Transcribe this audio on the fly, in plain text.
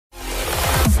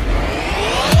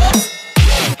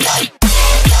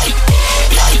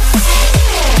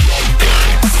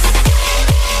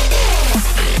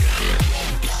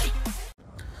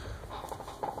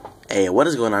What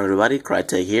is going on, everybody?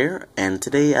 Crytek here, and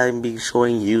today I'm be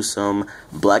showing you some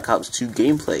Black Ops 2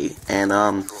 gameplay. And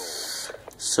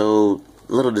so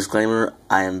little disclaimer: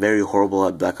 I am very horrible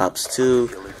at Black Ops 2.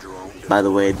 By the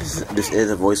way, this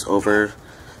is a voiceover.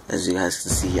 As you guys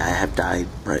can see, I have died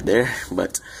right there,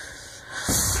 but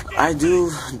I do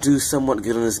somewhat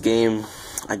good in this game.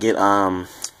 I get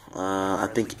I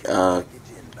think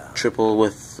triple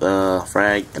with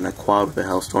frag and a quad with a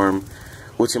Hellstorm,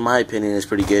 which in my opinion is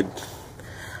pretty good.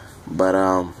 But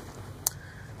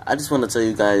I just want to tell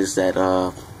you guys that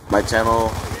my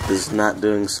channel is not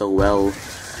doing so well,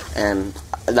 and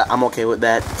I'm okay with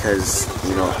that because,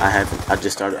 you know, I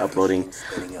just started uploading.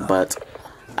 But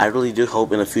I really do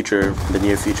hope in the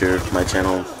near future, my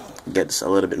channel gets a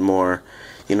little bit more,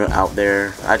 you know, out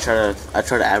there. I try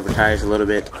to advertise a little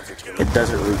bit. It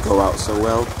doesn't really go out so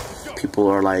well. People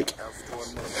are like,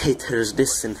 haters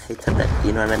this and hater that,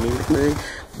 you know what I mean?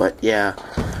 But yeah,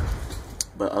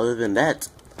 but other than that,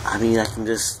 I mean, I can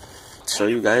just show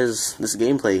you guys this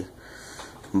gameplay.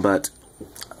 But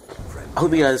I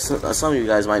hope you guys, some of you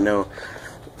guys might know,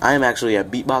 I am actually a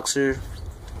beatboxer.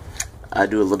 I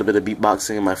do a little bit of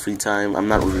beatboxing in my free time. I'm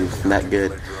not really that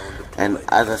good, and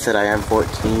as I said, I am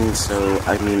 14, so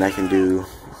I mean, I can do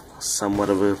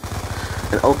somewhat of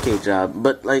an okay job,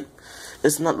 but like,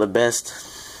 it's not the best.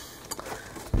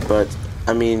 But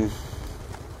I mean,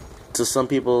 to some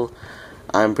people,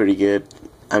 I'm pretty good.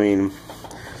 I mean,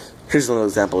 here's a little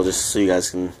example, just so you guys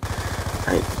can.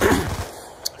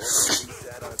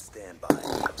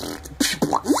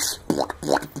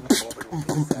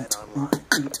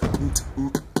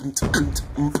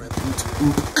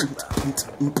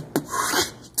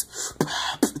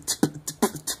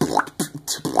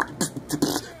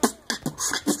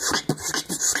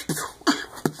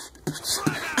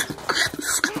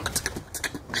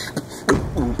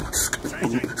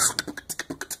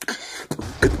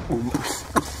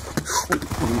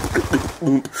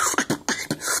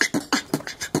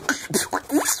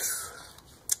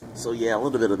 So yeah, a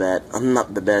little bit of that. I'm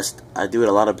not the best. I do it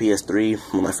a lot of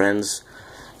PS3 with my friends,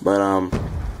 but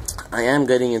I am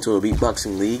getting into a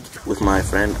beatboxing league with my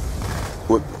friend,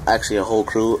 with actually a whole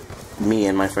crew, me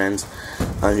and my friends.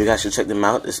 You guys should check them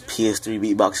out. It's PS3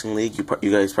 Beatboxing League.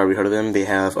 You guys probably heard of them. They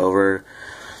have over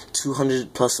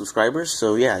 200 plus subscribers.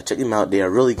 So yeah, check them out. They are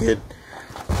really good.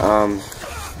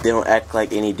 They don't act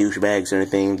like any douchebags or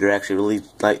anything. They're actually really,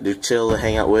 like, they're chill to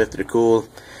hang out with. They're cool.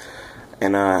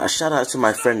 And a shout out to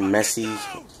my friend Messi.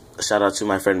 A shout out to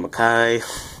my friend Makai.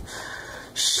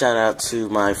 Shout out to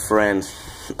my friend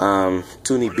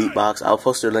Toonie Beatbox. I'll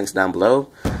post their links down below.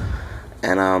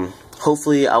 And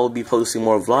hopefully I will be posting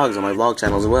more vlogs on my vlog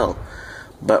channel as well.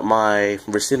 But my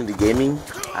Vicinity Gaming,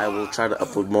 I will try to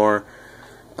upload more.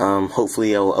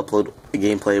 Hopefully I will upload a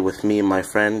gameplay with me and my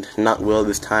friend. Not Will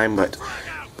this time, but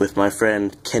with my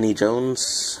friend Kenny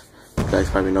Jones. You guys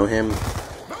probably know him.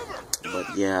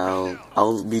 But yeah,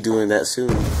 I'll be doing that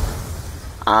soon.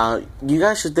 You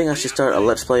guys should think I should start a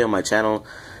Let's Play on my channel,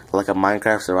 like a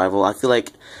Minecraft survival. I feel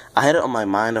like I had it on my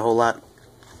mind a whole lot.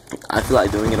 I feel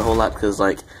like doing it a whole lot because,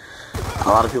 like, a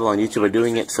lot of people on YouTube are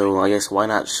doing it, so I guess why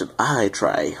not should I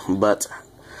try? But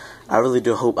I really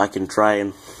do hope I can try,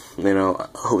 and, you know,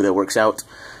 hope that works out.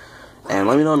 And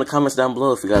let me know in the comments down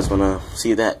below if you guys want to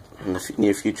see that in the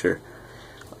near future.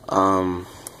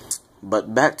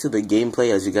 But back to the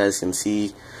gameplay. As you guys can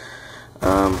see,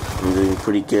 I'm doing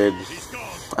pretty good.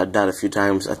 I died a few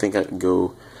times. I think I could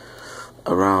go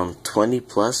around 20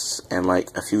 plus and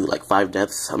like a few, like 5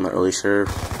 deaths. I'm not really sure.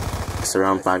 It's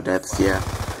around 5 deaths, yeah.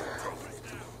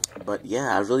 But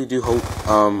yeah, I really do hope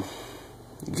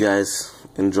you guys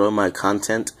enjoy my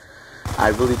content. I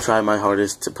really try my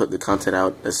hardest to put the content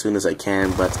out as soon as I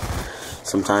can, but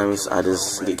sometimes I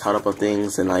just get caught up on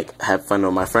things and like have fun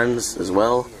with my friends as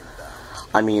well.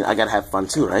 I mean, I gotta have fun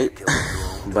too, right?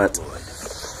 But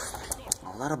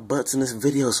a lot of butts in this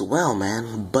video as well,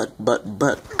 man. But.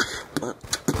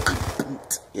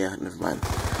 Yeah, never mind.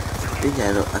 I think I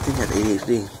have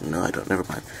ADHD. No, I don't. Never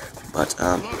mind. But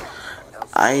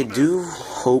I do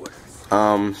hope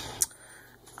when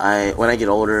I get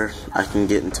older, I can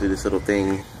get into this little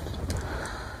thing.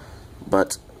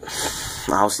 But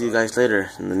I'll see you guys later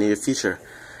in the near future,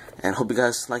 and hope you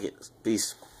guys like it.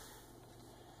 Peace.